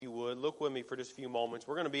look with me for just a few moments.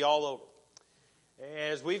 We're going to be all over.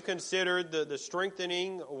 As we've considered the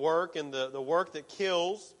strengthening work and the work that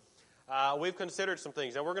kills, we've considered some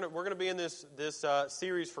things. Now we're going to be in this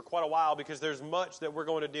series for quite a while because there's much that we're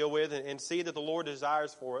going to deal with and see that the Lord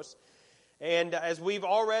desires for us. And as we've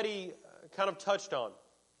already kind of touched on,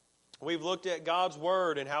 we've looked at God's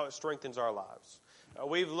Word and how it strengthens our lives.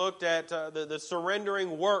 We've looked at the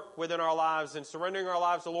surrendering work within our lives and surrendering our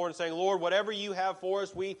lives to the Lord and saying, Lord, whatever you have for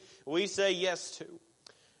us, we say yes to.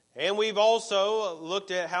 And we've also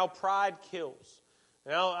looked at how pride kills.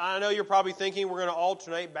 Now, I know you're probably thinking we're going to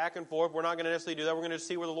alternate back and forth. We're not going to necessarily do that. We're going to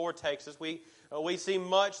see where the Lord takes us. We see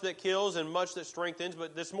much that kills and much that strengthens.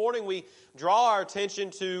 But this morning we draw our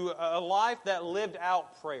attention to a life that lived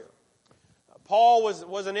out prayer. Paul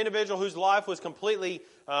was an individual whose life was completely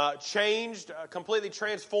changed, completely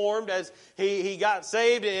transformed as he got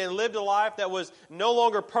saved and lived a life that was no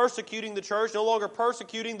longer persecuting the church, no longer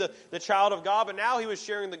persecuting the child of God, but now he was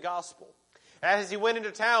sharing the gospel. As he went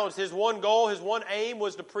into towns, his one goal, his one aim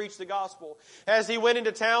was to preach the gospel. As he went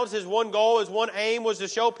into towns, his one goal, his one aim was to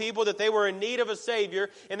show people that they were in need of a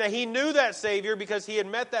Savior and that he knew that Savior because he had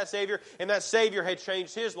met that Savior and that Savior had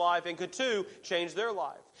changed his life and could too change their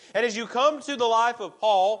life. And as you come to the life of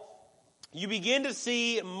Paul, you begin to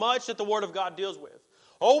see much that the Word of God deals with.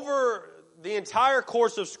 Over the entire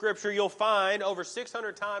course of Scripture, you'll find over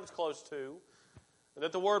 600 times close to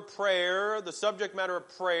that the word prayer, the subject matter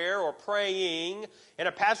of prayer or praying in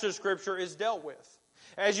a passage of Scripture is dealt with.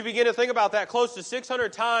 As you begin to think about that, close to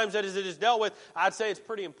 600 times that as it is dealt with, I'd say it's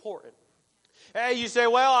pretty important. Hey, you say,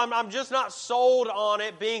 well, I'm just not sold on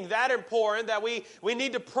it being that important that we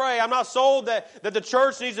need to pray. I'm not sold that the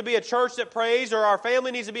church needs to be a church that prays or our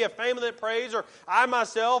family needs to be a family that prays or I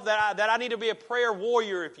myself that I need to be a prayer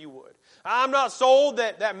warrior, if you would. I'm not sold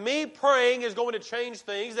that me praying is going to change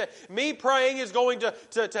things, that me praying is going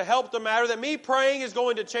to help the matter, that me praying is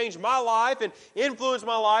going to change my life and influence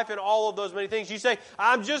my life and all of those many things. You say,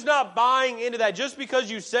 I'm just not buying into that. Just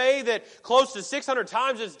because you say that close to 600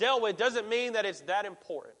 times it's dealt with doesn't mean that it's that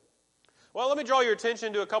important. Well, let me draw your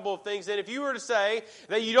attention to a couple of things. And if you were to say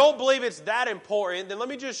that you don't believe it's that important, then let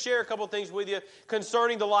me just share a couple of things with you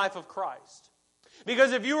concerning the life of Christ.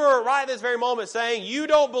 Because if you were right at this very moment saying you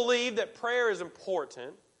don't believe that prayer is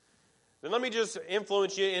important, then let me just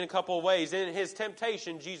influence you in a couple of ways. In his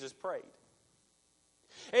temptation, Jesus prayed.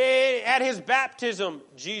 At his baptism,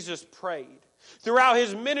 Jesus prayed. Throughout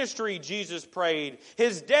his ministry, Jesus prayed.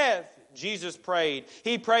 His death, Jesus prayed.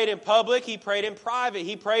 He prayed in public. He prayed in private.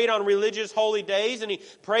 He prayed on religious holy days, and he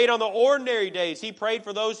prayed on the ordinary days. He prayed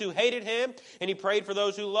for those who hated him, and he prayed for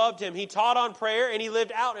those who loved him. He taught on prayer, and he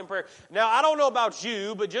lived out in prayer. Now, I don't know about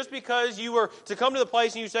you, but just because you were to come to the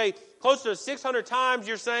place and you say close to 600 times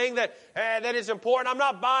you're saying that it's important, I'm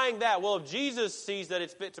not buying that. Well, if Jesus sees that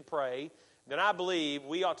it's fit to pray, then I believe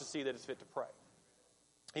we ought to see that it's fit to pray.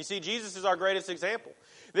 You see, Jesus is our greatest example.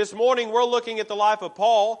 This morning, we're looking at the life of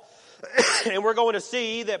Paul, and we're going to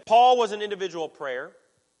see that Paul was an individual prayer,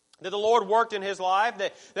 that the Lord worked in his life,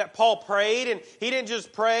 that Paul prayed, and he didn't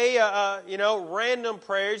just pray, random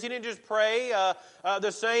prayers. He didn't just pray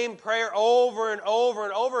the same prayer over and over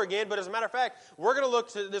and over again. But as a matter of fact, we're going to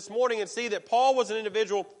look to this morning and see that Paul was an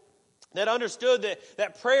individual that understood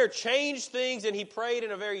that prayer changed things, and he prayed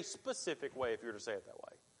in a very specific way, if you were to say it that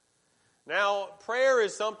way. Now, prayer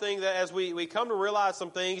is something that as we come to realize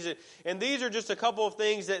some things, and these are just a couple of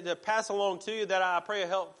things that pass along to you that I pray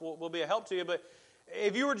will be a help to you. But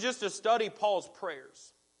if you were just to study Paul's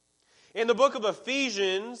prayers, in the book of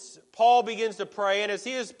Ephesians, Paul begins to pray, and as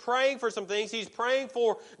he is praying for some things, he's praying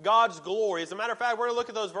for God's glory. As a matter of fact, we're going to look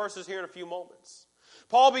at those verses here in a few moments.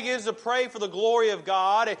 Paul begins to pray for the glory of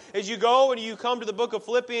God. As you go and you come to the book of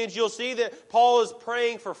Philippians, you'll see that Paul is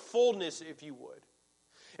praying for fullness, if you would.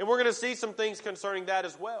 And we're going to see some things concerning that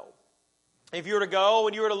as well. If you were to go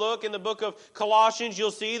and you were to look in the book of Colossians, you'll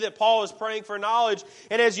see that Paul is praying for knowledge.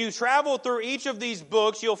 And as you travel through each of these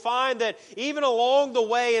books, you'll find that even along the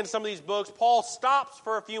way in some of these books, Paul stops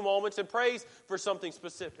for a few moments and prays for something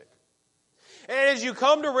specific. And as you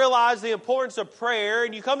come to realize the importance of prayer,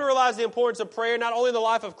 and you come to realize the importance of prayer not only in the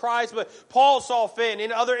life of Christ, but Paul saw fit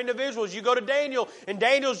in other individuals. You go to Daniel, and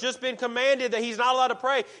Daniel's just been commanded that he's not allowed to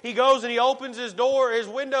pray. He goes and he opens his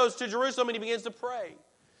windows to Jerusalem, and he begins to pray.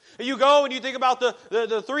 You go and you think about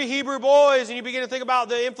the three Hebrew boys, and you begin to think about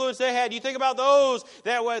the influence they had. You think about those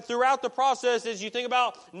that were throughout the process. As you think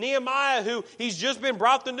about Nehemiah, who he's just been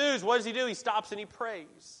brought the news. What does he do? He stops and he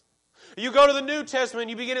prays. You go to the New Testament,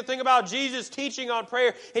 you begin to think about Jesus teaching on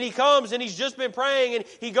prayer, and he comes and he's just been praying, and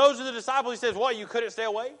he goes to the disciples, he says, what, you couldn't stay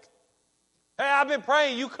awake? Hey, I've been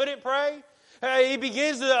praying, you couldn't pray? He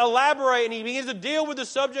begins to elaborate and he begins to deal with the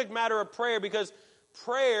subject matter of prayer, because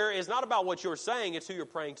prayer is not about what you're saying, it's who you're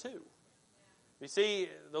praying to. You see,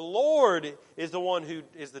 the Lord is the one who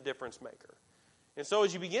is the difference maker. And so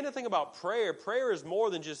as you begin to think about prayer, prayer is more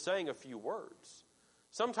than just saying a few words.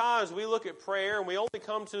 Sometimes we look at prayer and we only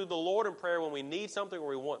come to the Lord in prayer when we need something or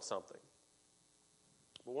we want something.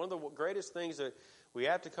 But one of the greatest things that we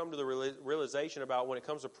have to come to the realization about when it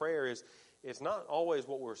comes to prayer is it's not always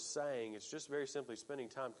what we're saying. It's just very simply spending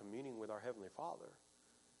time communing with our Heavenly Father.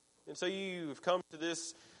 And so you've come to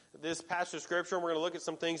this passage of Scripture, and we're going to look at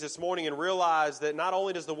some things this morning and realize that not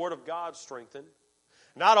only does the Word of God strengthen,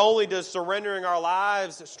 not only does surrendering our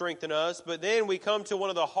lives strengthen us, but then we come to one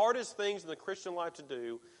of the hardest things in the Christian life to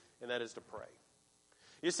do, and that is to pray.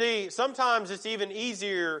 You see, sometimes it's even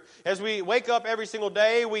easier as we wake up every single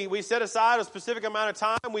day. We set aside a specific amount of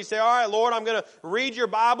time. We say, all right, Lord, I'm going to read your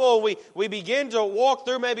Bible. We begin to walk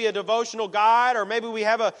through maybe a devotional guide, or maybe we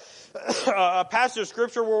have a passage of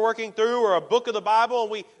Scripture we're working through, or a book of the Bible,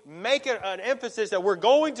 and we make an emphasis that we're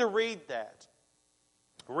going to read that.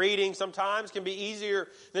 Reading sometimes can be easier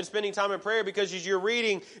than spending time in prayer, because as you're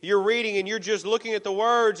reading and you're just looking at the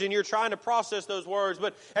words and you're trying to process those words.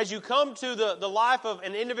 But as you come to the life of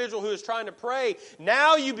an individual who is trying to pray,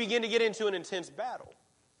 now you begin to get into an intense battle.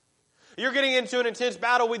 You're getting into an intense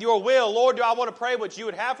battle with your will. Lord, do I want to pray what you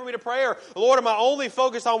would have for me to pray? Or, Lord, am I only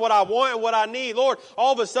focused on what I want and what I need? Lord,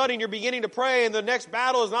 all of a sudden you're beginning to pray, and the next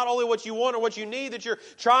battle is not only what you want or what you need that you're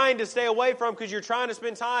trying to stay away from because you're trying to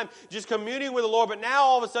spend time just communing with the Lord, but now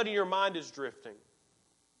all of a sudden your mind is drifting.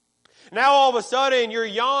 Now all of a sudden you're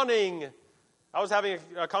yawning. I was having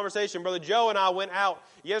a conversation. Brother Joe and I went out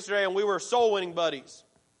yesterday, and we were soul-winning buddies.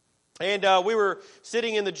 And we were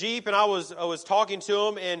sitting in the Jeep, and I was talking to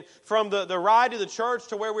him, and from the ride to the church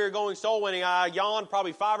to where we were going soul winning, I yawned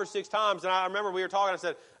probably 5 or 6 times. And I remember we were talking, I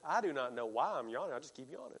said, I do not know why I'm yawning. I just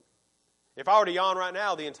keep yawning. If I were to yawn right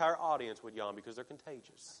now, the entire audience would yawn because they're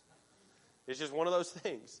contagious. It's just one of those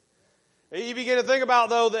things. And you begin to think about,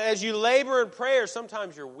 though, that as you labor in prayer,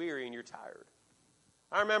 sometimes you're weary and you're tired.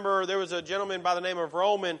 I remember there was a gentleman by the name of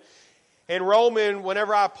Roman. And Roman,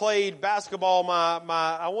 whenever I played basketball,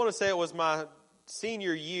 I want to say it was my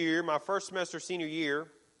senior year, my first semester senior year,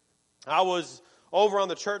 I was over on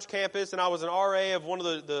the church campus, and I was an RA of one of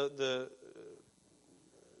the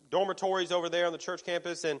dormitories over there on the church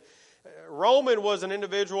campus. And Roman was an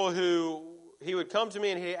individual who, he would come to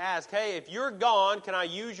me and he'd ask, hey, if you're gone, can I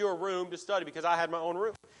use your room to study? Because I had my own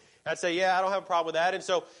room. I'd say, yeah, I don't have a problem with that. And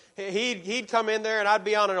so he'd come in there, and I'd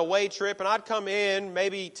be on an away trip, and I'd come in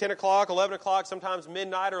maybe 10 o'clock, 11 o'clock, sometimes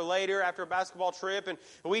midnight or later after a basketball trip, and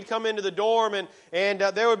we'd come into the dorm, and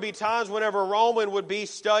there would be times whenever Roman would be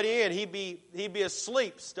studying, and he'd be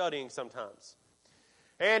asleep studying sometimes.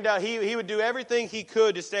 And he would do everything he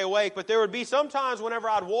could to stay awake, but there would be some times whenever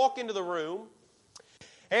I'd walk into the room,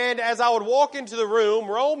 and as I would walk into the room,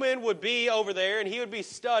 Roman would be over there, and he would be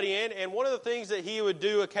studying. And one of the things that he would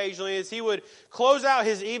do occasionally is he would close out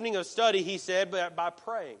his evening of study, he said, by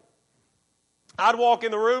praying. I'd walk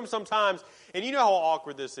in the room sometimes, and you know how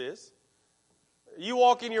awkward this is. You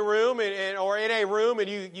walk in your room or in a room, and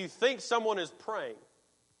you think someone is praying.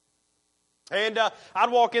 And I'd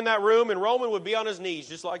walk in that room, and Roman would be on his knees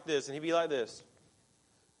just like this, and he'd be like this.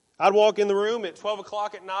 I'd walk in the room at 12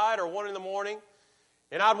 o'clock at night or 1 in the morning.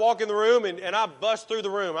 And I'd walk in the room, and I'd bust through the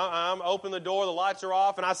room. I'm open the door, the lights are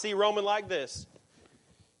off, and I see Roman like this.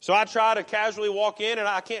 So I try to casually walk in, and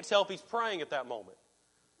I can't tell if he's praying at that moment.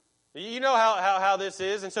 You know how this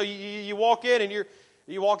is. And so you walk in, and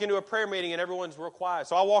you walk into a prayer meeting, and everyone's real quiet.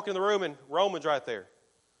 So I walk in the room, and Roman's right there.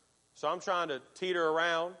 So I'm trying to teeter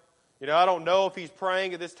around. I don't know if he's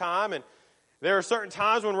praying at this time, and there are certain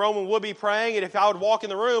times when Roman would be praying, and if I would walk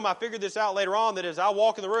in the room, I figured this out later on, that as I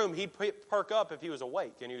walk in the room, he'd perk up if he was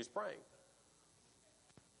awake and he was praying.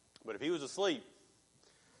 But if he was asleep,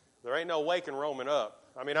 there ain't no waking Roman up.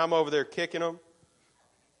 I mean, I'm over there kicking him,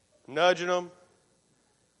 nudging him.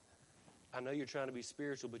 I know you're trying to be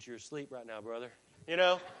spiritual, but you're asleep right now, brother.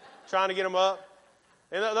 Trying to get him up.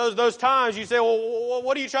 And those times you say, well,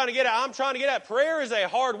 what are you trying to get at? I'm trying to get at prayer is a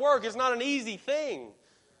hard work. It's not an easy thing.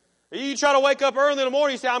 You try to wake up early in the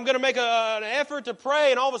morning, you say, I'm going to make an effort to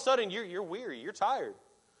pray, and all of a sudden you're weary, you're tired.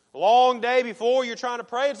 A long day before you're trying to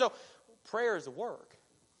pray, and so prayer is a work.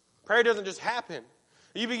 Prayer doesn't just happen.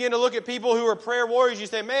 You begin to look at people who are prayer warriors, you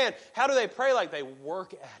say, man, how do they pray? Like they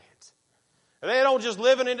work at it. And they don't just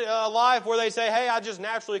live in a life where they say, hey, I just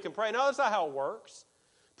naturally can pray. No, that's not how it works.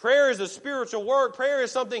 Prayer is a spiritual work. Prayer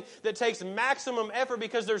is something that takes maximum effort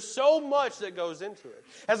because there's so much that goes into it.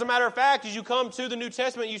 As a matter of fact, as you come to the New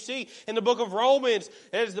Testament, you see in the book of Romans,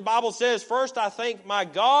 as the Bible says, "First I thank my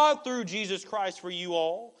God through Jesus Christ for you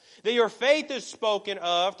all, that your faith is spoken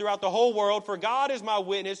of throughout the whole world. For God is my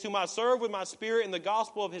witness, whom I serve with my spirit in the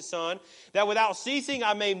gospel of his Son, that without ceasing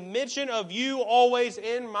I may mention of you always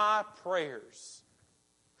in my prayers."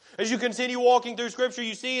 As you continue walking through Scripture,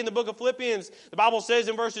 you see in the book of Philippians, the Bible says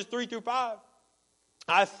in verses 3 through 5,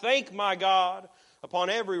 "I thank my God upon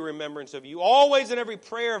every remembrance of you, always in every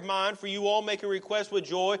prayer of mine, for you all making request with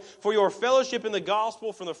joy for your fellowship in the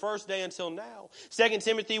gospel from the first day until now." 2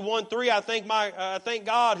 Timothy 1:3, "I thank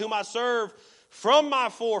God whom I serve from my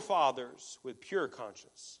forefathers with pure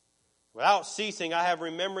conscience. Without ceasing I have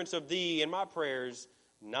remembrance of thee in my prayers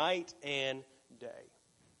night and day."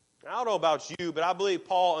 Now, I don't know about you, but I believe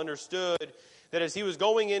Paul understood that as he was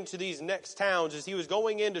going into these next towns, as he was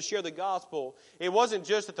going in to share the gospel, it wasn't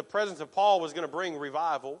just that the presence of Paul was going to bring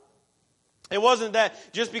revival. It wasn't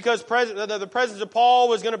that just because the presence of Paul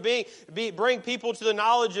was going to bring people to the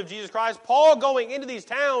knowledge of Jesus Christ. Paul going into these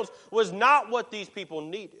towns was not what these people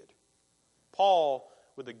needed. Paul,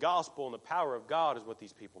 with the gospel and the power of God, is what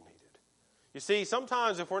these people needed. You see,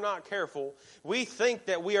 sometimes if we're not careful, we think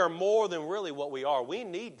that we are more than really what we are. We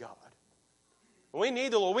need God. We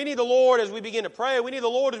need the Lord. We need the Lord as we begin to pray. We need the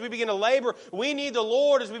Lord as we begin to labor. We need the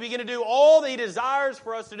Lord as we begin to do all that He desires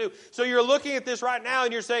for us to do. So you're looking at this right now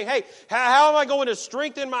and you're saying, hey, how am I going to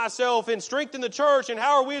strengthen myself and strengthen the church? And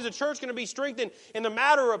how are we as a church going to be strengthened in the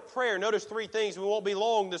matter of prayer? Notice three things. We won't be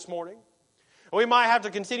long this morning. We might have to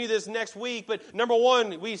continue this next week, but number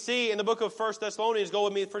one, we see in the book of 1 Thessalonians, go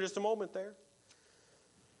with me for just a moment there.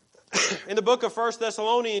 In the book of 1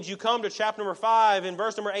 Thessalonians, you come to chapter number 5 and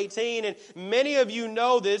verse number 18, and many of you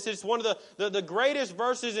know this. It's one of the greatest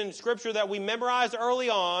verses in Scripture that we memorized early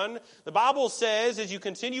on. The Bible says, as you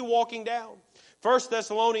continue walking down, 1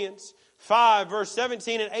 Thessalonians 5, verse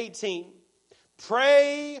 17 and 18,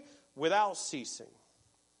 "Pray without ceasing.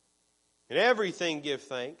 In everything give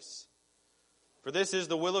thanks, for this is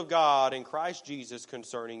the will of God in Christ Jesus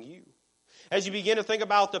concerning you." As you begin to think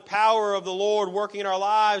about the power of the Lord working in our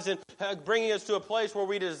lives and bringing us to a place where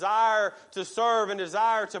we desire to serve and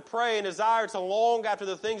desire to pray and desire to long after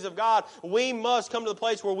the things of God, we must come to the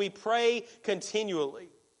place where we pray continually.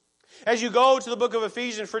 As you go to the book of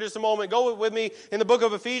Ephesians for just a moment, go with me in the book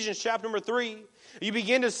of Ephesians chapter number 3. You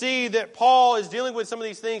begin to see that Paul is dealing with some of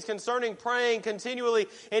these things concerning praying continually,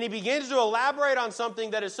 and he begins to elaborate on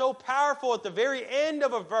something that is so powerful at the very end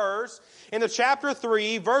of a verse. In the chapter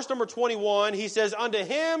 3, verse number 21, he says, "Unto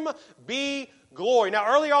him be glory." Now,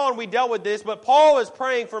 early on we dealt with this, but Paul is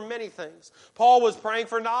praying for many things. Paul was praying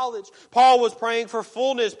for knowledge. Paul was praying for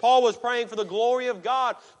fullness. Paul was praying for the glory of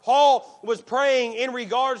God. Paul was praying in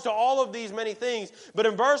regards to all of these many things. But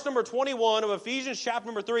in verse number 21 of Ephesians chapter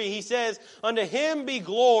number 3, he says, "Unto him be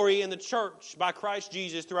glory in the church by Christ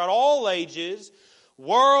Jesus throughout all ages,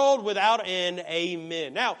 world without end.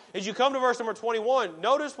 Amen." Now, as you come to verse number 21,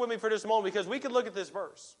 notice with me for just a moment, because we could look at this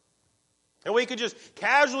verse and we could just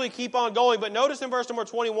casually keep on going. But notice in verse number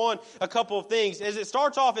 21 a couple of things. As it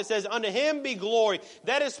starts off, it says, "Unto him be glory."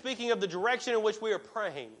 That is speaking of the direction in which we are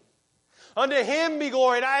praying. Unto him be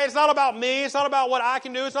glory. Now, it's not about me. It's not about what I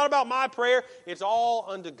can do. It's not about my prayer. It's all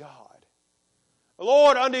unto God.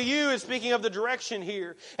 Lord, unto you is speaking of the direction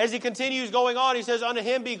here. As he continues going on, he says, "Unto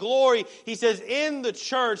him be glory." He says, in the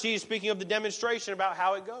church, he's speaking of the demonstration about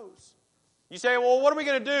how it goes. You say, well, what are we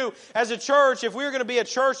going to do as a church if we're going to be a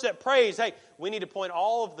church that prays? Hey, we need to point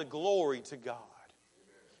all of the glory to God.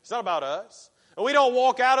 It's not about us. And we don't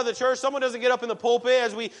walk out of the church. Someone doesn't get up in the pulpit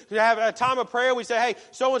as we have a time of prayer. We say, hey,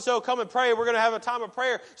 so-and-so, come and pray. We're going to have a time of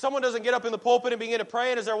prayer. Someone doesn't get up in the pulpit and begin to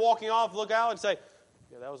pray, and as they're walking off, look out and say,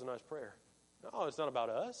 yeah, that was a nice prayer. No, it's not about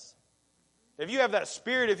us. If you have that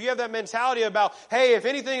spirit, if you have that mentality about, hey, if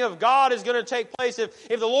anything of God is going to take place, if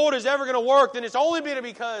the Lord is ever going to work, then it's only been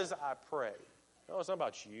because I pray. No, it's not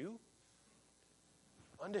about you.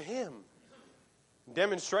 Unto him.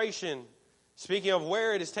 Demonstration, speaking of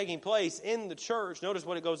where it is taking place in the church. Notice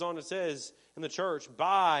what it goes on and says in the church,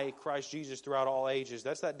 by Christ Jesus throughout all ages.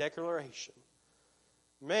 That's that declaration.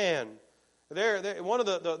 Man, one of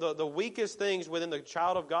the weakest things within the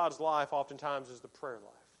child of God's life oftentimes is the prayer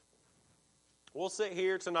life. We'll sit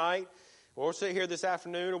here tonight, or we'll sit here this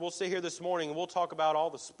afternoon, or we'll sit here this morning, and we'll talk about all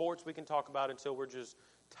the sports we can talk about until we're just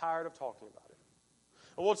tired of talking about it.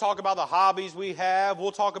 We'll talk about the hobbies we have.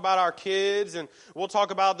 We'll talk about our kids, and we'll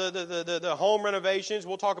talk about the home renovations.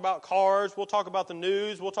 We'll talk about cars. We'll talk about the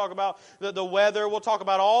news. We'll talk about the weather. We'll talk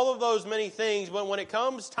about all of those many things. But when it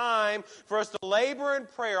comes time for us to labor in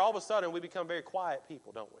prayer, all of a sudden we become very quiet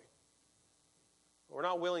people, don't we? We're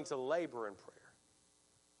not willing to labor in prayer.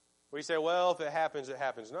 We say, well, if it happens, it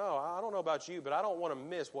happens. No, I don't know about you, but I don't want to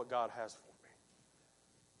miss what God has for me.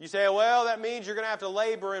 You say, well, that means you're going to have to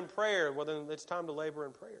labor in prayer. Well, then it's time to labor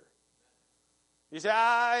in prayer. You say,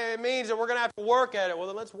 it means that we're going to have to work at it. Well,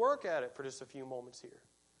 then let's work at it for just a few moments here.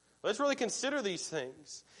 Let's really consider these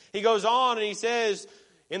things. He goes on and he says,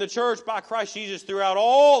 in the church by Christ Jesus throughout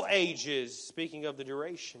all ages, speaking of the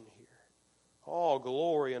duration here, all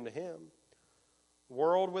glory unto Him.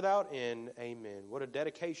 World without end, amen. What a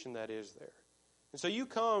dedication that is there. And so you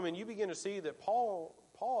come and you begin to see that Paul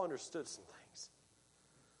understood some things.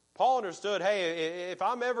 Paul understood, hey, if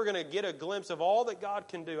I'm ever going to get a glimpse of all that God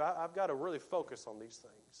can do, I've got to really focus on these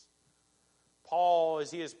things. Paul,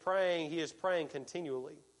 as he is praying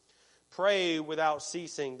continually. Pray without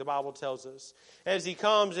ceasing, the Bible tells us. As he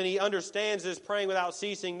comes and he understands this praying without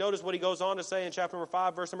ceasing, notice what he goes on to say in chapter number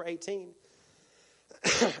 5, verse number 18.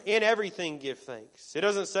 In everything give thanks. It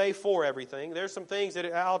doesn't say for everything. There's some things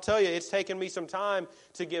that I'll tell you, it's taken me some time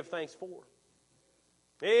to give thanks for.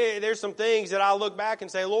 There's some things that I'll look back and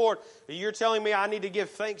say, Lord, you're telling me I need to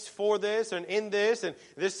give thanks for this and in this and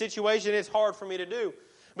this situation, it's hard for me to do.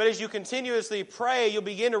 But as you continuously pray, you'll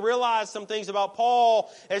begin to realize some things about Paul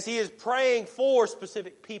as he is praying for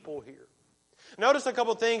specific people here. Notice a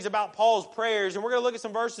couple things about Paul's prayers, and we're going to look at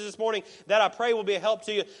some verses this morning that I pray will be a help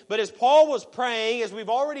to you. But as Paul was praying, as we've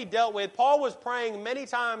already dealt with, Paul was praying many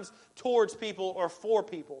times towards people or for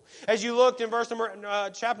people. As you looked in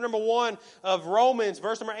chapter number 1 of Romans,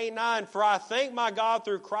 verse number 8 and 9, for I thank my God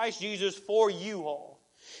through Christ Jesus for you all.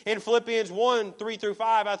 In Philippians 1, 3 through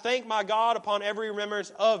 5, I thank my God upon every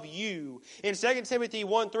remembrance of you. In 2 Timothy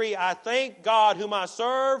 1, 3, I thank God whom I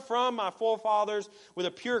serve from my forefathers with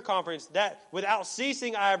a pure confidence, that without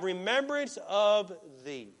ceasing I have remembrance of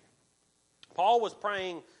thee. Paul was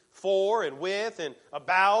praying for and with and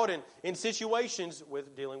about and in situations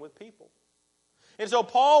with dealing with people. And so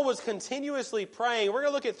Paul was continuously praying. We're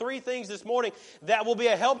going to look at three things this morning that will be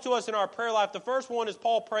a help to us in our prayer life. The first one is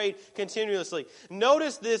Paul prayed continuously.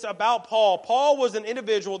 Notice this about Paul. Paul was an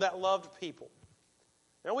individual that loved people.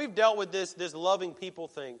 Now we've dealt with this loving people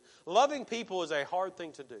thing. Loving people is a hard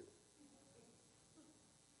thing to do.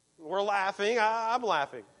 We're laughing. I'm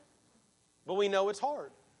laughing. But we know it's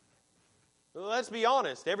hard. Let's be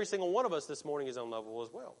honest. Every single one of us this morning is unlovable as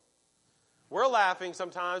well. We're laughing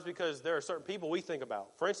sometimes because there are certain people we think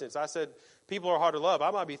about. For instance, I said people are hard to love.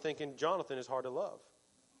 I might be thinking Jonathan is hard to love.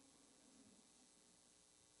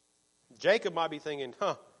 Jacob might be thinking,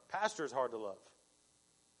 pastor is hard to love.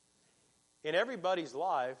 In everybody's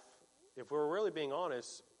life, if we're really being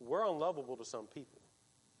honest, we're unlovable to some people.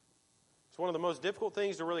 It's one of the most difficult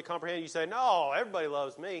things to really comprehend. You say, no, everybody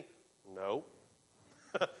loves me. No.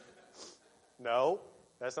 No,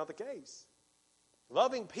 that's not the case.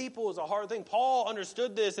 Loving people is a hard thing. Paul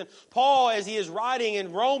understood this. And Paul, as he is writing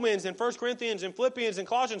in Romans and 1 Corinthians and Philippians and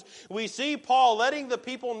Colossians, we see Paul letting the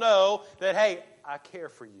people know that, hey, I care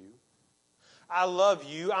for you. I love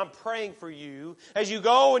you. I'm praying for you. As you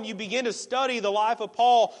go and you begin to study the life of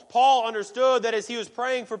Paul, Paul understood that as he was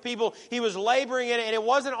praying for people, he was laboring in it, and it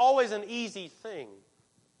wasn't always an easy thing.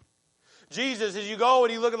 Jesus, as you go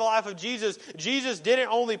and you look at the life of Jesus, Jesus didn't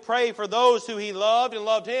only pray for those who he loved and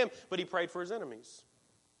loved him, but he prayed for his enemies.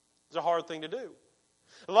 It's a hard thing to do.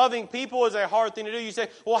 Loving people is a hard thing to do. You say,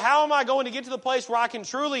 well, how am I going to get to the place where I can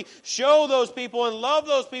truly show those people and love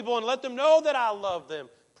those people and let them know that I love them?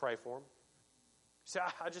 Pray for them. You say,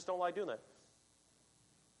 I just don't like doing that.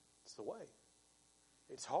 It's the way.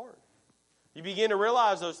 It's hard. You begin to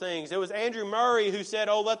realize those things. It was Andrew Murray who said,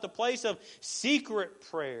 let the place of secret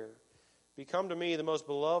prayer become to me the most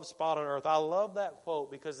beloved spot on earth. I love that quote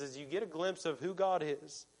because as you get a glimpse of who God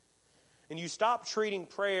is, and you stop treating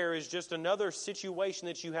prayer as just another situation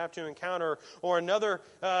that you have to encounter or another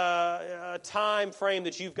time frame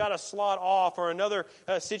that you've got to slot off or another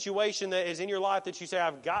situation that is in your life that you say,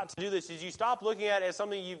 I've got to do this, as you stop looking at it as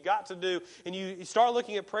something you've got to do and you start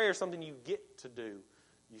looking at prayer as something you get to do,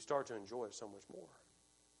 you start to enjoy it so much more.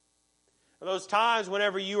 And those times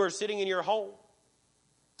whenever you are sitting in your home,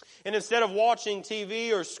 and instead of watching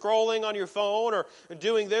TV or scrolling on your phone or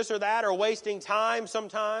doing this or that or wasting time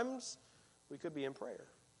sometimes, we could be in prayer.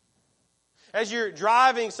 As you're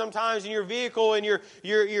driving sometimes in your vehicle and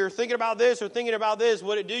you're thinking about this or thinking about this,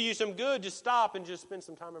 would it do you some good to stop and just spend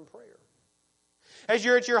some time in prayer? As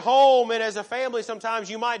you're at your home and as a family, sometimes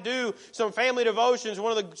you might do some family devotions.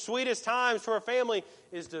 One of the sweetest times for a family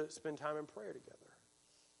is to spend time in prayer together.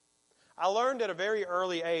 I learned at a very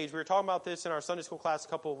early age, we were talking about this in our Sunday school class a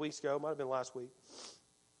couple of weeks ago, it might have been last week.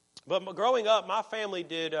 But growing up, my family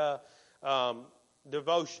did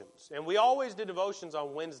devotions. And we always did devotions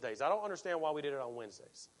on Wednesdays. I don't understand why we did it on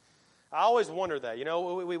Wednesdays. I always wondered that. You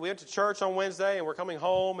know, we went to church on Wednesday and we're coming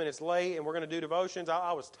home and it's late and we're going to do devotions.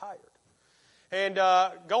 I was tired. And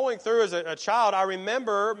going through as a child, I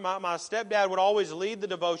remember my stepdad would always lead the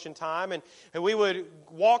devotion time, and we would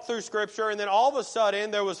walk through Scripture, and then all of a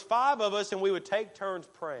sudden, there was 5 of us, and we would take turns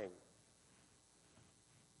praying.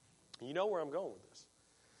 You know where I'm going with this.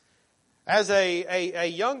 As a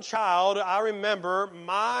young child, I remember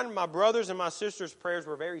my brothers, and my sisters' prayers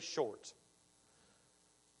were very short.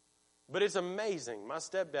 But it's amazing. My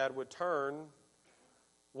stepdad would turn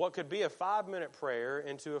what could be a 5-minute prayer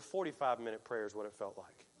into a 45-minute prayer is what it felt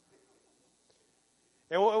like.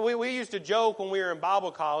 And we used to joke when we were in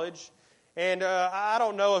Bible college, and I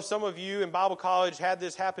don't know if some of you in Bible college had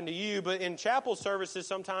this happen to you, but in chapel services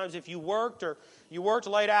sometimes if you worked or you worked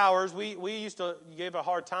late hours, we used to give a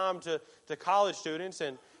hard time to college students,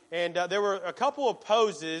 and there were a couple of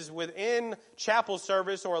poses within chapel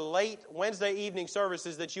service or late Wednesday evening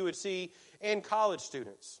services that you would see in college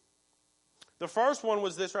students. The first one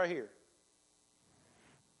was this right here.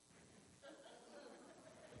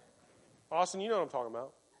 Austin, you know what I'm talking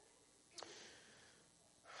about.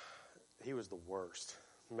 He was the worst.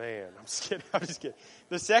 Man, I'm just kidding.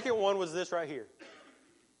 The second one was this right here.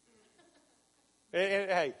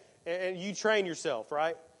 And you train yourself,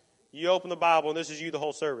 right? You open the Bible and this is you the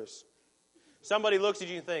whole service. Somebody looks at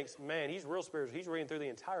you and thinks, man, he's real spiritual. He's reading through the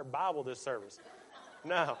entire Bible this service.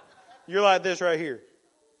 No, you're like this right here.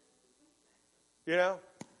 You know,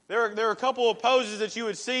 there are a couple of poses that you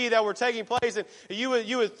would see that were taking place, and you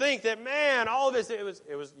would think that, man, all of this it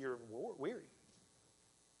was you're weary,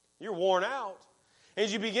 you're worn out. And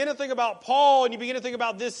as you begin to think about Paul, and you begin to think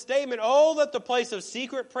about this statement, oh, let the place of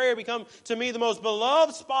secret prayer become to me the most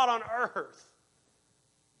beloved spot on earth.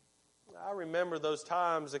 I remember those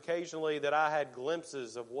times occasionally that I had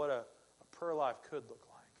glimpses of what a prayer life could look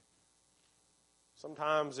like.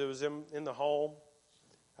 Sometimes it was in the home.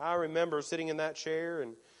 I remember sitting in that chair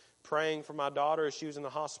and praying for my daughter as she was in the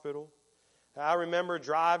hospital. I remember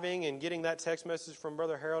driving and getting that text message from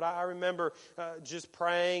Brother Harold. I remember just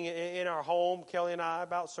praying in our home, Kelly and I,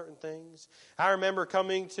 about certain things. I remember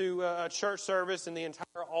coming to a church service and the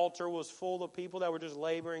entire altar was full of people that were just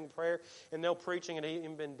laboring in prayer and no preaching had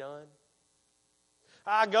even been done.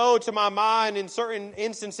 I go to my mind in certain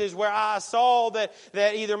instances where I saw that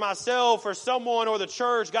either myself or someone or the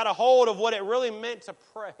church got a hold of what it really meant to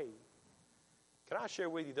pray. Can I share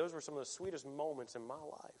with you, those were some of the sweetest moments in my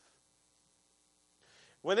life.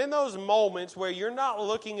 Within those moments where you're not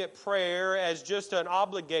looking at prayer as just an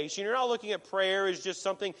obligation, you're not looking at prayer as just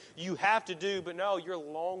something you have to do, but no, you're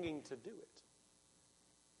longing to do it.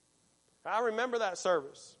 I remember that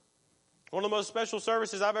service. One of the most special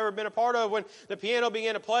services I've ever been a part of when the piano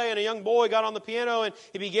began to play and a young boy got on the piano and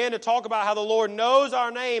he began to talk about how the Lord knows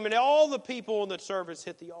our name, and all the people in the service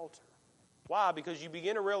hit the altar. Why? Because you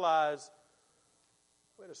begin to realize,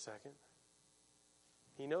 wait a second,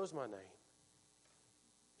 He knows my name.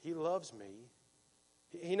 He loves me.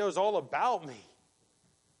 He knows all about me.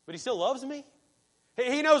 But He still loves me.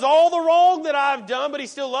 He knows all the wrong that I've done, but He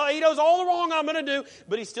knows all the wrong I'm going to do,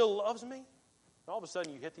 but He still loves me. All of a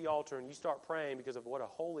sudden you hit the altar and you start praying because of what a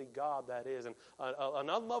holy God that is. And an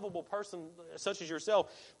unlovable person such as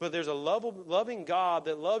yourself, but there's a loving God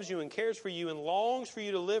that loves you and cares for you and longs for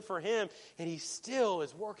you to live for Him, and He still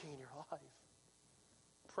is working in your life.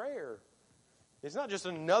 Prayer. It's not just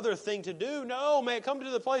another thing to do. No, man, come to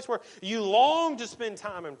the place where you long to spend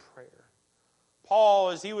time in prayer. Paul,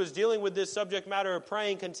 as he was dealing with this subject matter of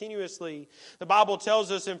praying continuously, the Bible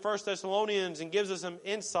tells us in 1 Thessalonians and gives us some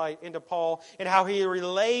insight into Paul and how he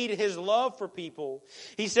relayed his love for people.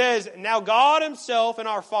 He says, now God Himself and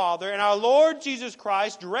our Father and our Lord Jesus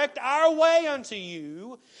Christ direct our way unto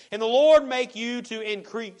you, and the Lord make you to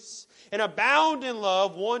increase and abound in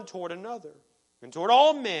love one toward another and toward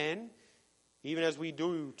all men, even as we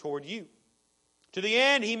do toward you. To the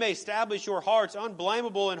end He may establish your hearts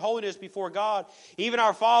unblameable in holiness before God, even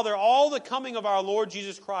our Father, all the coming of our Lord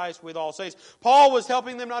Jesus Christ with all saints. Paul was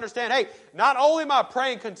helping them to understand, hey, not only am I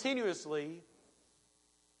praying continuously,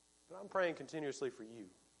 but I'm praying continuously for you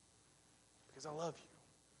because I love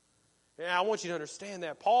you. And I want you to understand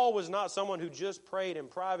that Paul was not someone who just prayed in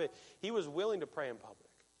private. He was willing to pray in public.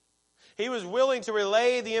 He was willing to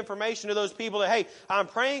relay the information to those people that, hey, I'm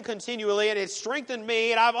praying continually and it's strengthened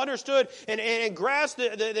me and I've understood and grasped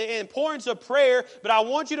the importance of prayer, but I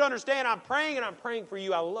want you to understand I'm praying and I'm praying for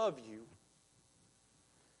you. I love you.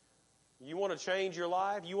 You want to change your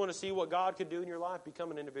life? You want to see what God could do in your life?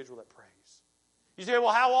 Become an individual that prays. You say, well,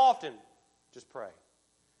 how often? Just pray.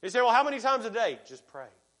 You say, well, how many times a day? Just pray.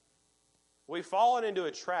 We've fallen into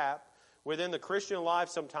a trap within the Christian life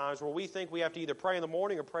sometimes where we think we have to either pray in the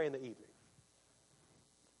morning or pray in the evening.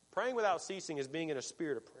 Praying without ceasing is being in a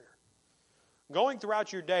spirit of prayer. Going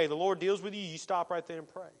throughout your day, the Lord deals with you, you stop right there and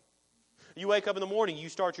pray. You wake up in the morning, you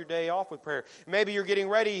start your day off with prayer. Maybe you're getting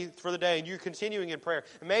ready for the day and you're continuing in prayer.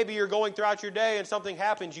 Maybe you're going throughout your day and something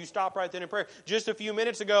happens, you stop right then in prayer. Just a few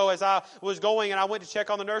minutes ago as I was going and I went to check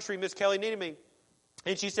on the nursery, Miss Kelly needed me.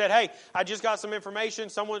 And she said, hey, I just got some information.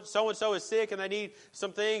 Someone so-and-so is sick and they need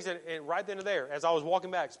some things. And right then and there, as I was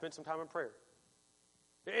walking back, spent some time in prayer.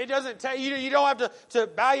 It doesn't take you don't have to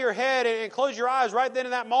bow your head and close your eyes right then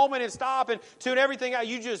in that moment and stop and tune everything out.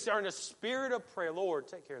 You just are in a spirit of prayer. Lord,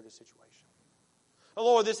 take care of this situation. Oh,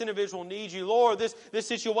 Lord, this individual needs you. Lord, this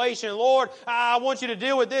situation. Lord, I want you to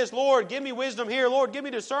deal with this. Lord, give me wisdom here. Lord, give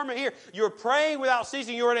me discernment here. You're praying without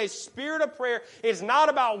ceasing. You're in a spirit of prayer. It's not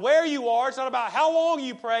about where you are. It's not about how long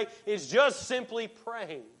you pray. It's just simply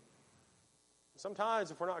praying. Sometimes,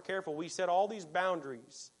 if we're not careful, we set all these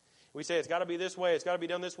boundaries. We say it's got to be this way. It's got to be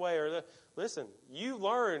done this way. Listen, you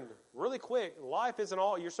learned really quick. Life isn't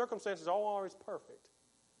all, your circumstances aren't always perfect.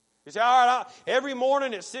 You say, all right, every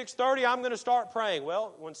morning at 6:30, I'm going to start praying.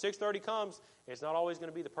 Well, when 6:30 comes, it's not always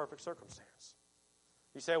going to be the perfect circumstance.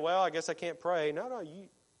 You say, well, I guess I can't pray. No, you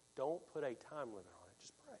don't put a time limit on it.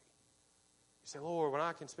 Just pray. You say, Lord, when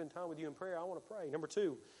I can spend time with you in prayer, I want to pray. Number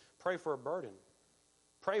 2, pray for a burden.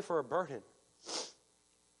 Pray for a burden.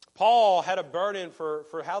 Paul had a burden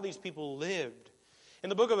for how these people lived. In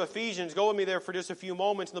the book of Ephesians, go with me there for just a few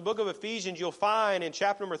moments. In the book of Ephesians, you'll find in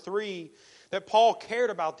chapter number 3 that Paul cared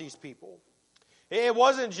about these people. It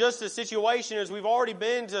wasn't just a situation, as we've already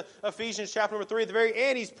been to Ephesians chapter number 3. At the very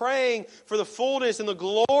end, he's praying for the fullness and the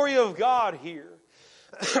glory of God here.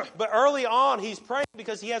 But early on, he's praying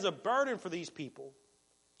because he has a burden for these people.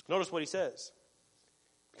 Notice what he says.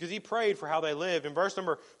 Because he prayed for how they lived. In verse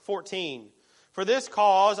number 14, for this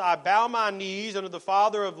cause I bow my knees unto the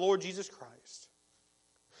Father of Lord Jesus Christ,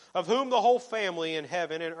 of whom the whole family in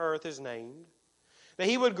heaven and earth is named, that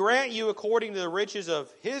he would grant you according to the riches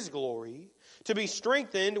of his glory to be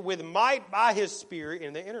strengthened with might by his Spirit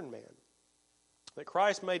in the inner man, that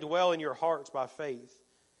Christ may dwell in your hearts by faith,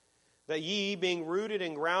 that ye, being rooted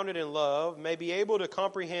and grounded in love, may be able to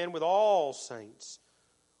comprehend with all saints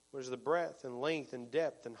what is the breadth and length and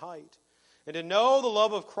depth and height, and to know the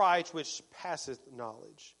love of Christ which passeth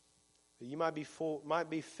knowledge, that ye might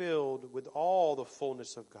be filled with all the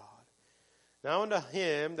fullness of God. Now unto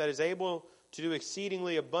him that is able to do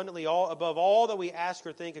exceedingly abundantly above all that we ask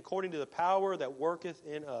or think, according to the power that worketh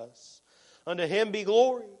in us. Unto him be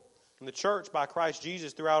glory in the church by Christ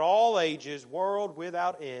Jesus throughout all ages, world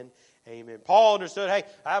without end. Amen. Paul understood, hey,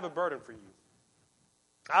 I have a burden for you.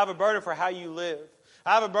 I have a burden for how you live.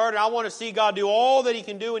 I have a burden. I want to see God do all that he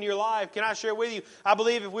can do in your life. Can I share with you? I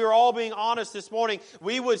believe if we were all being honest this morning,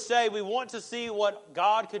 we would say we want to see what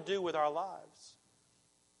God could do with our lives.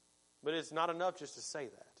 But it's not enough just to say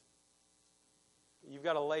that. You've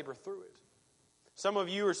got to labor through it. Some of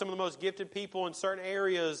you are some of the most gifted people in certain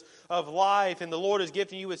areas of life, and the Lord has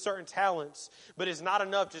gifted you with certain talents. But it's not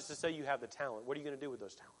enough just to say you have the talent. What are you going to do with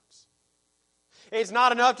those talents? It's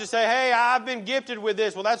not enough to say, hey, I've been gifted with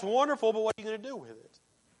this. Well, that's wonderful, but what are you going to do with it?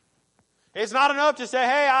 It's not enough to say,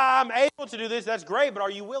 hey, I'm able to do this. That's great, but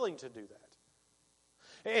are you willing to do that?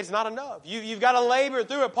 It's not enough. You've got to labor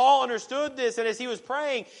through it. Paul understood this, and as he was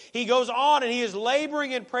praying, he goes on and he is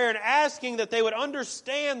laboring in prayer and asking that they would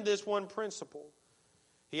understand this one principle.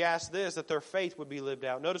 He asked this, that their faith would be lived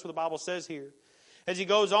out. Notice what the Bible says here. As he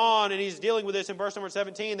goes on and he's dealing with this in verse number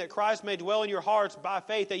 17, that Christ may dwell in your hearts by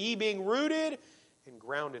faith, that ye being rooted and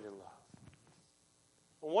grounded in love.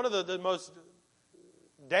 One of the most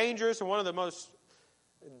dangerous and one of the most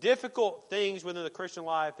difficult things within the Christian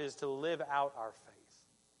life is to live out our faith.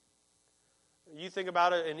 You think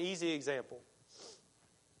about it, an easy example.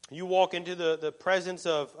 You walk into the presence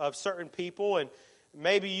of certain people, and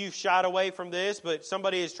maybe you've shied away from this, but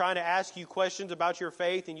somebody is trying to ask you questions about your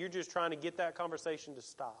faith, and you're just trying to get that conversation to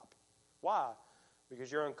stop. Why? Because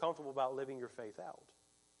you're uncomfortable about living your faith out.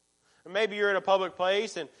 And maybe you're in a public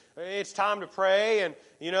place, and it's time to pray, and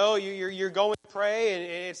you're going to pray, and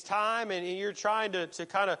it's time, and you're trying to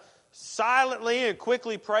kind of silently and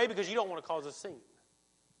quickly pray because you don't want to cause a scene.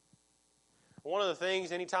 One of the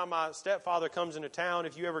things, anytime my stepfather comes into town,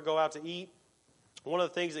 if you ever go out to eat, one of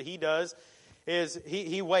the things that he does is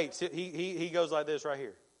he waits. He goes like this right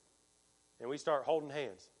here. And we start holding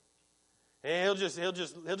hands. And he'll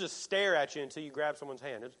just stare at you until you grab someone's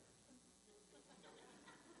hand.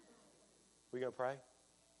 We gonna pray?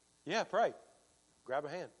 Yeah, pray. Grab a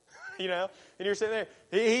hand. And you're sitting there.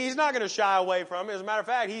 He's not going to shy away from it. As a matter of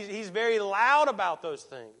fact, he's very loud about those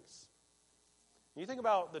things. You think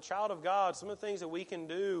about the child of God, some of the things that we can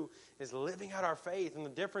do is living out our faith and the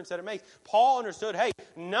difference that it makes. Paul understood, hey,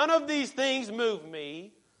 none of these things move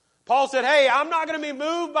me. Paul said, hey, I'm not going to be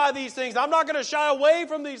moved by these things. I'm not going to shy away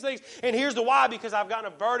from these things. And here's the why, because I've gotten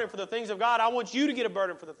a burden for the things of God. I want you to get a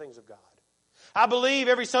burden for the things of God. I believe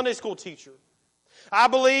every Sunday school teacher, I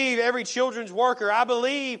believe every children's worker. I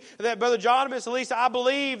believe that Brother John and Miss Elisa, I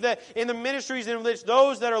believe that in the ministries in which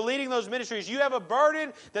those that are leading those ministries, you have a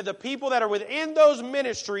burden that the people that are within those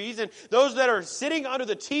ministries and those that are sitting under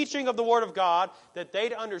the teaching of the Word of God, that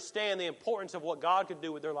they'd understand the importance of what God could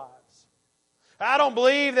do with their lives. I don't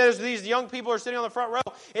believe that as these young people are sitting on the front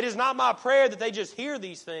row, it is not my prayer that they just hear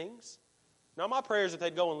these things. No, my prayer is that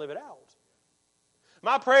they'd go and live it out.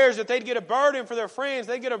 My prayer is that they'd get a burden for their friends,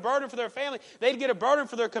 they'd get a burden for their family, they'd get a burden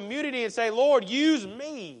for their community and say, Lord, use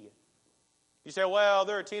me. You say, well,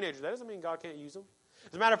 they're a teenager. That doesn't mean God can't use them.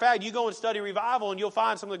 As a matter of fact, you go and study revival and you'll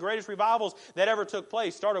find some of the greatest revivals that ever took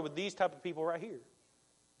place started with these type of people right here.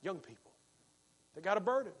 Young people. They got a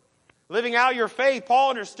burden. Living out your faith, Paul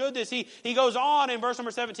understood this. He goes on in verse number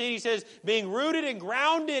 17, he says, being rooted and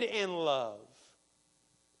grounded in love.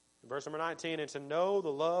 In verse number 19, and to know the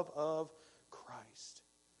love of Christ,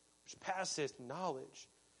 which passeth knowledge.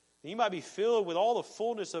 You might be filled with all the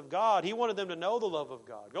fullness of God. He wanted them to know the love of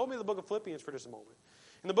God. Go with me to the book of Philippians for just a moment.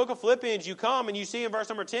 In the book of Philippians, you come and you see in verse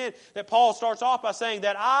number 10 that Paul starts off by saying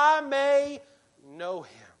that I may know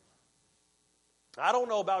Him. I don't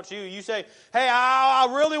know about you. You say, hey,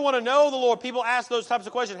 I really want to know the Lord. People ask those types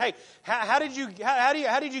of questions. Hey, how did you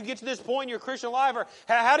get to this point in your Christian life? Or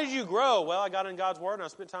how did you grow? Well, I got in God's Word and I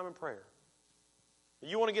spent time in prayer.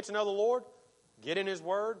 You want to get to know the Lord? Get in His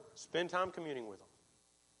Word. Spend time communing with Him.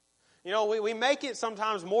 You know, we make it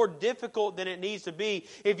sometimes more difficult than it needs to be.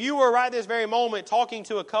 If you were right this very moment talking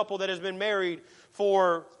to a couple that has been married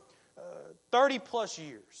for 30 plus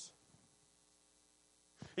years,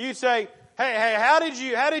 you'd say, hey, how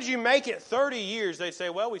did you make it 30 years? They say,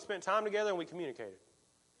 well, we spent time together and we communicated.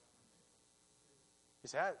 You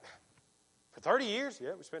say, for 30 years?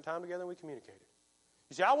 Yeah, we spent time together and we communicated.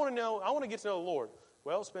 You say, I want to get to know the Lord.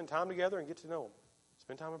 Well, spend time together and get to know Him.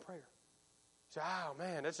 Spend time in prayer. You say, oh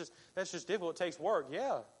man, that's just difficult. It takes work.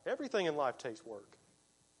 Yeah, everything in life takes work.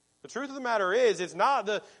 The truth of the matter is, it's not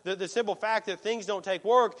the simple fact that things don't take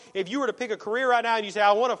work. If you were to pick a career right now and you say,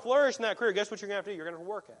 I want to flourish in that career, guess what you're going to have to do? You're going to have to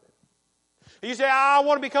work at it. You say, I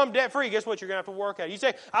want to become debt-free. Guess what? You're going to have to work at it. You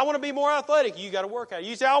say, I want to be more athletic. You got to work at it.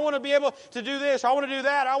 You say, I want to be able to do this. I want to do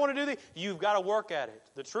that. I want to do this. You've got to work at it.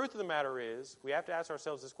 The truth of the matter is, we have to ask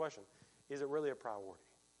ourselves this question. Is it really a priority?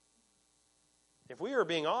 If we are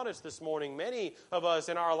being honest this morning, many of us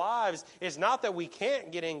in our lives, it's not that we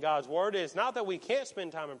can't get in God's Word. It's not that we can't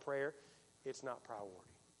spend time in prayer. It's not priority.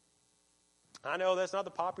 I know that's not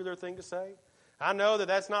the popular thing to say. I know that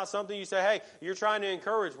that's not something you say, hey, you're trying to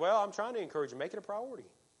encourage. Well, I'm trying to encourage you. Make it a priority.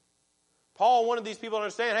 Paul wanted these people to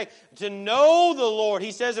understand, hey, to know the Lord.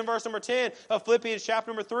 He says in verse number 10 of Philippians chapter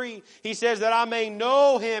number 3, he says that I may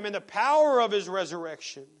know Him in the power of His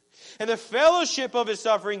resurrection and the fellowship of His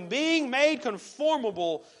suffering, being made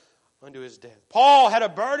conformable unto His death. Paul had a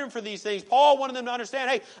burden for these things. Paul wanted them to understand,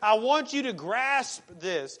 hey, I want you to grasp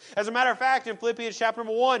this. As a matter of fact, in Philippians chapter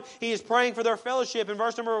number 1, he is praying for their fellowship. In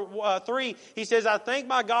verse number 3, he says, I thank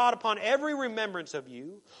my God upon every remembrance of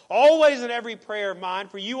you, always in every prayer of mine,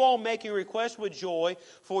 for you all making request with joy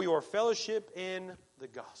for your fellowship in the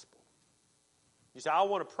gospel. You say, I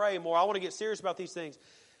want to pray more. I want to get serious about these things.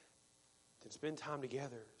 Then spend time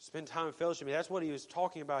together. Spend time in fellowship. That's what he was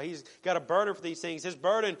talking about. He's got a burden for these things. His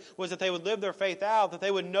burden was that they would live their faith out, that they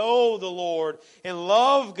would know the Lord and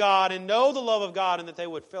love God and know the love of God, and that they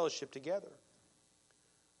would fellowship together.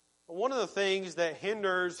 One of the things that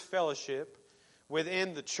hinders fellowship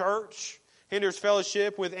within the church, hinders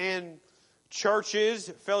fellowship within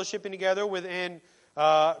churches fellowshipping together, within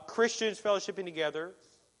Christians fellowshipping together,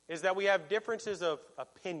 is that we have differences of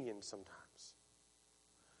opinion sometimes.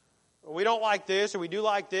 We don't like this, or we do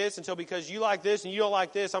like this, and so because you like this and you don't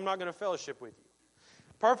like this, I'm not going to fellowship with you.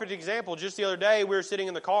 Perfect example, just the other day, we were sitting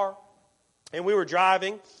in the car, and we were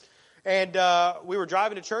driving, and we were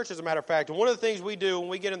driving to church, as a matter of fact. And one of the things we do when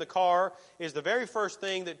we get in the car is the very first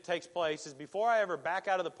thing that takes place is before I ever back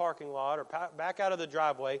out of the parking lot or back out of the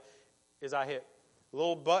driveway, is I hit a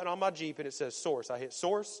little button on my Jeep and it says Source. I hit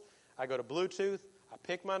Source, I go to Bluetooth, I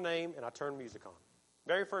pick my name, and I turn music on.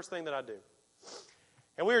 Very first thing that I do.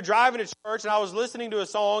 And we were driving to church, and I was listening to a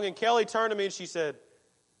song, and Kelly turned to me and she said,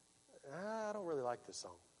 I don't really like this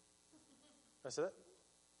song. I said,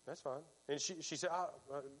 that's fine. And she said,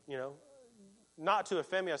 not to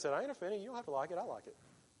offend me, I said, I ain't offended. You don't have to like it. I like it.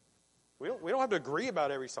 We don't have to agree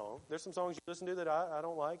about every song. There's some songs you listen to that I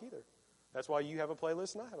don't like either. That's why you have a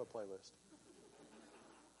playlist and I have a playlist.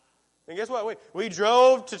 And guess what? We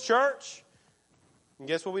drove to church, and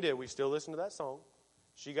guess what we did? We still listened to that song.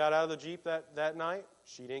 She got out of the Jeep that night.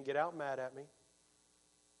 She didn't get out mad at me.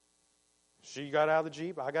 She got out of the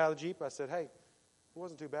Jeep. I got out of the Jeep. I said, hey, it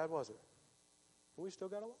wasn't too bad, was it? And we still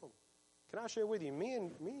got along. Can I share with you? Me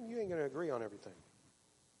and you ain't going to agree on everything.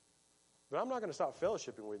 But I'm not going to stop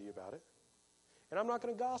fellowshipping with you about it. And I'm not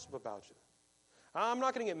going to gossip about you. I'm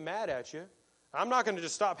not going to get mad at you. I'm not going to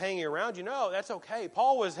just stop hanging around you. No, that's okay.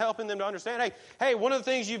 Paul was helping them to understand, hey, one of the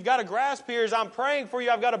things you've got to grasp here is I'm praying for you.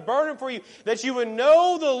 I've got a burden for you that you would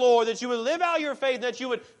know the Lord, that you would live out your faith, that you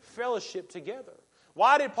would fellowship together.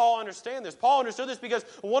 Why did Paul understand this? Paul understood this because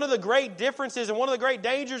one of the great differences and one of the great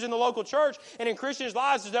dangers in the local church and in Christians'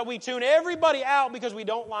 lives is that we tune everybody out because we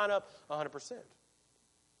don't line up 100%.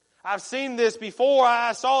 I've seen this before.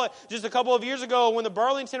 I saw it just a couple of years ago when the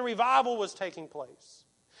Burlington revival was taking place.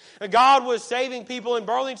 God was saving people in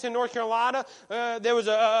Burlington, North Carolina. There was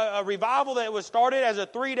a revival that was started as a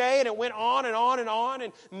 3-day, and it went on and on and on,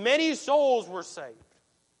 and many souls were saved.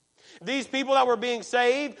 These people that were being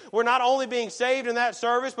saved were not only being saved in that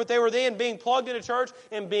service, but they were then being plugged into church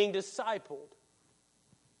and being discipled.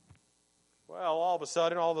 Well, all of a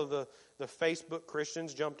sudden, all of the Facebook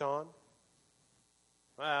Christians jumped on.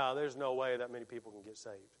 Wow, there's no way that many people can get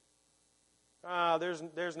saved.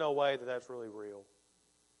 There's no way that that's really real.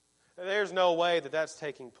 There's no way that that's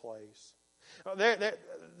taking place.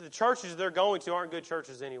 The churches they're going to aren't good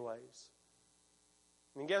churches anyways.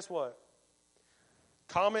 And guess what?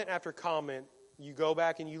 Comment after comment, you go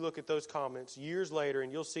back and you look at those comments years later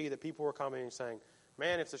and you'll see that people were commenting saying,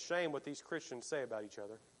 man, it's a shame what these Christians say about each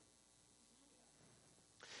other.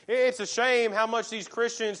 It's a shame how much these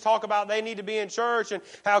Christians talk about they need to be in church and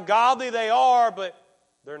how godly they are, but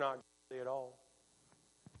they're not godly at all.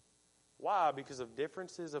 Why? Because of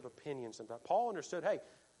differences of opinion sometimes. Paul understood, hey,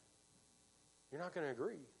 you're not going to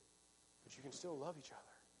agree, but you can still love each other.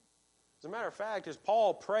 As a matter of fact, as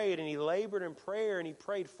Paul prayed and he labored in prayer and he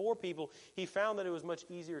prayed for people, he found that it was much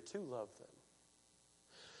easier to love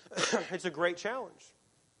them. It's a great challenge.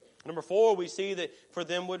 Number 4, we see that for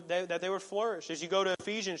them that they would flourish. As you go to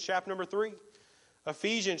Ephesians chapter number 3.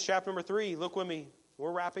 Ephesians chapter number 3. Look with me.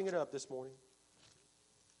 We're wrapping it up this morning.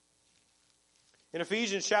 In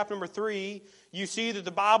Ephesians chapter number 3, you see that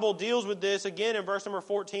the Bible deals with this again in verse number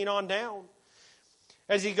 14 on down.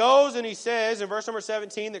 As he goes and he says in verse number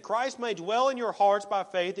 17, that Christ may dwell in your hearts by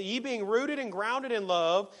faith, that ye being rooted and grounded in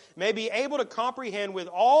love, may be able to comprehend with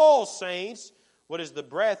all saints what is the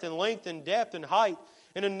breadth and length and depth and height,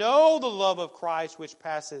 and to know the love of Christ which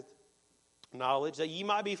passeth knowledge, that ye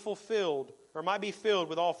might be fulfilled, or might be filled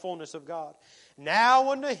with all fullness of God.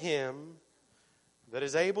 Now unto him that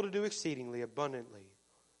is able to do exceedingly abundantly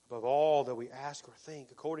above all that we ask or think,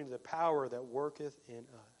 according to the power that worketh in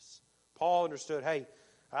us. Paul understood, hey,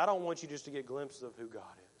 I don't want you just to get glimpses of who God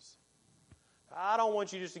is. I don't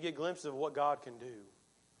want you just to get glimpses of what God can do.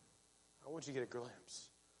 I want you to get a glimpse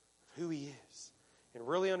of who He is and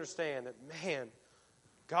really understand that, man,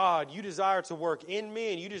 God, you desire to work in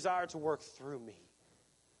me and you desire to work through me.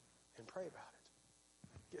 And pray about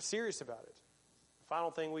it. Get serious about it. The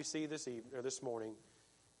final thing we see this morning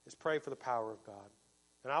is pray for the power of God.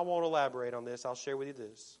 And I won't elaborate on this. I'll share with you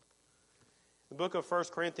this. The book of 1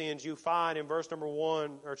 Corinthians, you find in verse number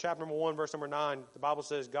 1, or chapter number 1, verse number 9, the Bible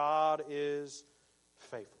says, God is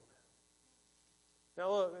faithful.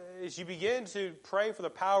 Now look, as you begin to pray for the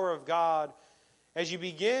power of God, as you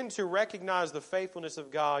begin to recognize the faithfulness of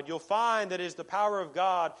God, you'll find that it is the power of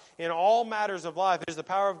God in all matters of life. It is the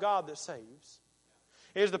power of God that saves.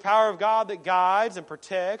 It is the power of God that guides and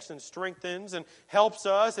protects and strengthens and helps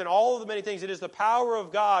us and all of the many things. It is the power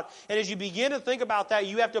of God. And as you begin to think about that,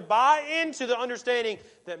 you have to buy into the understanding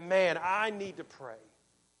that, man, I need to pray.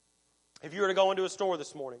 If you were to go into a store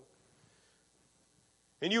this morning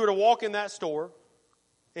and you were to walk in that store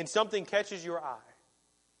and something catches your eye,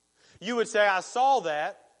 you would say, I saw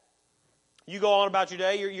that. You go on about your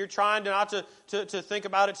day. You're trying not to think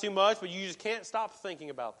about it too much, but you just can't stop thinking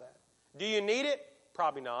about that. Do you need it?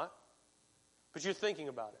 Probably not. But you're thinking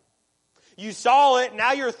about it. You saw it.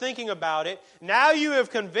 Now you're thinking about it. Now you have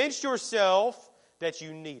convinced yourself that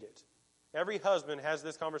you need it. Every husband has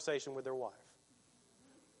this conversation with their wife.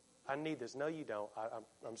 I need this. No, you don't.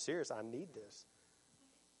 I'm serious. I need this.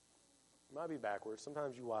 It might be backwards.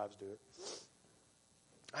 Sometimes you wives do it.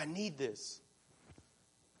 I need this.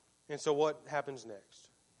 And so what happens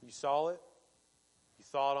next? You saw it. You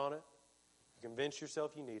thought on it. You convinced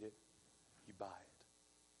yourself you need it. You buy it.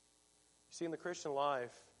 You see, in the Christian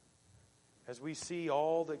life, as we see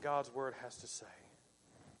all that God's Word has to say,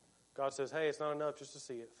 God says, hey, it's not enough just to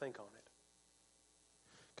see it. Think on it.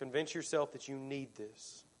 Convince yourself that you need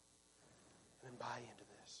this. And then buy into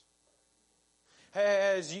this.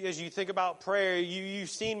 Hey, as you think about prayer, you've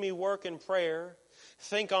seen me work in prayer.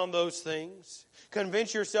 Think on those things.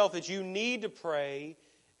 Convince yourself that you need to pray,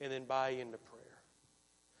 and then buy into prayer.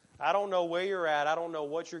 I don't know where you're at. I don't know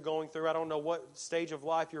what you're going through. I don't know what stage of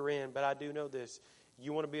life you're in, but I do know this.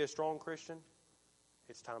 You want to be a strong Christian?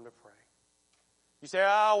 It's time to pray. You say,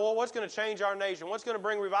 well, what's going to change our nation? What's going to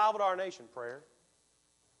bring revival to our nation? Prayer.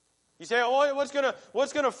 You say, oh, what's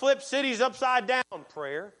going to flip cities upside down?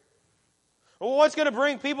 Prayer. Well, what's going to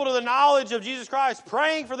bring people to the knowledge of Jesus Christ?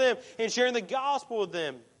 Praying for them and sharing the gospel with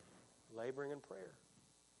them. Laboring in prayer.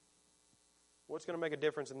 What's going to make a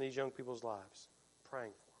difference in these young people's lives?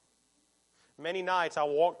 Praying for them. Many nights I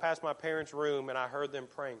walked past my parents' room and I heard them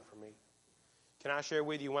praying for me. Can I share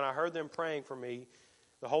with you, when I heard them praying for me,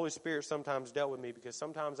 the Holy Spirit sometimes dealt with me because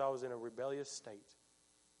sometimes I was in a rebellious state.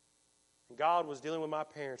 And God was dealing with my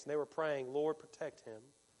parents and they were praying, Lord, protect him.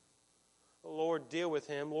 Lord, deal with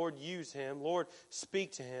him. Lord, use him. Lord,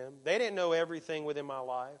 speak to him. They didn't know everything within my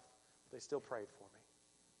life. They still prayed for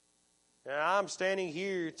me. And I'm standing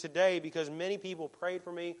here today because many people prayed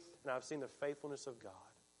for me and I've seen the faithfulness of God.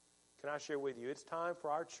 Can I share with you? It's time for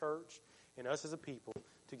our church and us as a people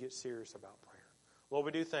to get serious about prayer. Lord,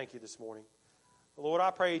 we do thank you this morning. Lord, I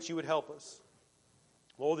pray that you would help us.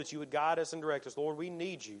 Lord, that you would guide us and direct us. Lord, we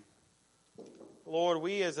need you. Lord,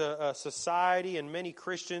 we as a society and many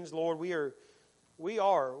Christians, Lord, we're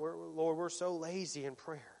so lazy in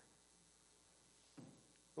prayer.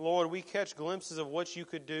 Lord, we catch glimpses of what you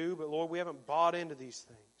could do, but Lord, we haven't bought into these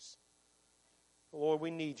things. Lord, we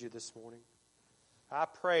need you this morning. I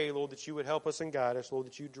pray, Lord, that you would help us and guide us. Lord,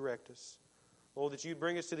 that you direct us. Lord, that you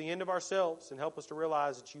bring us to the end of ourselves and help us to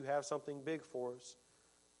realize that you have something big for us.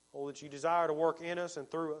 Lord, that you desire to work in us and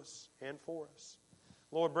through us and for us.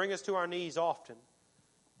 Lord, bring us to our knees often.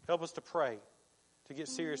 Help us to pray, to get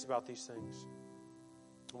serious about these things.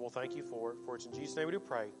 And we'll thank you for it. For it's in Jesus' name we do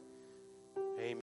pray. Amen.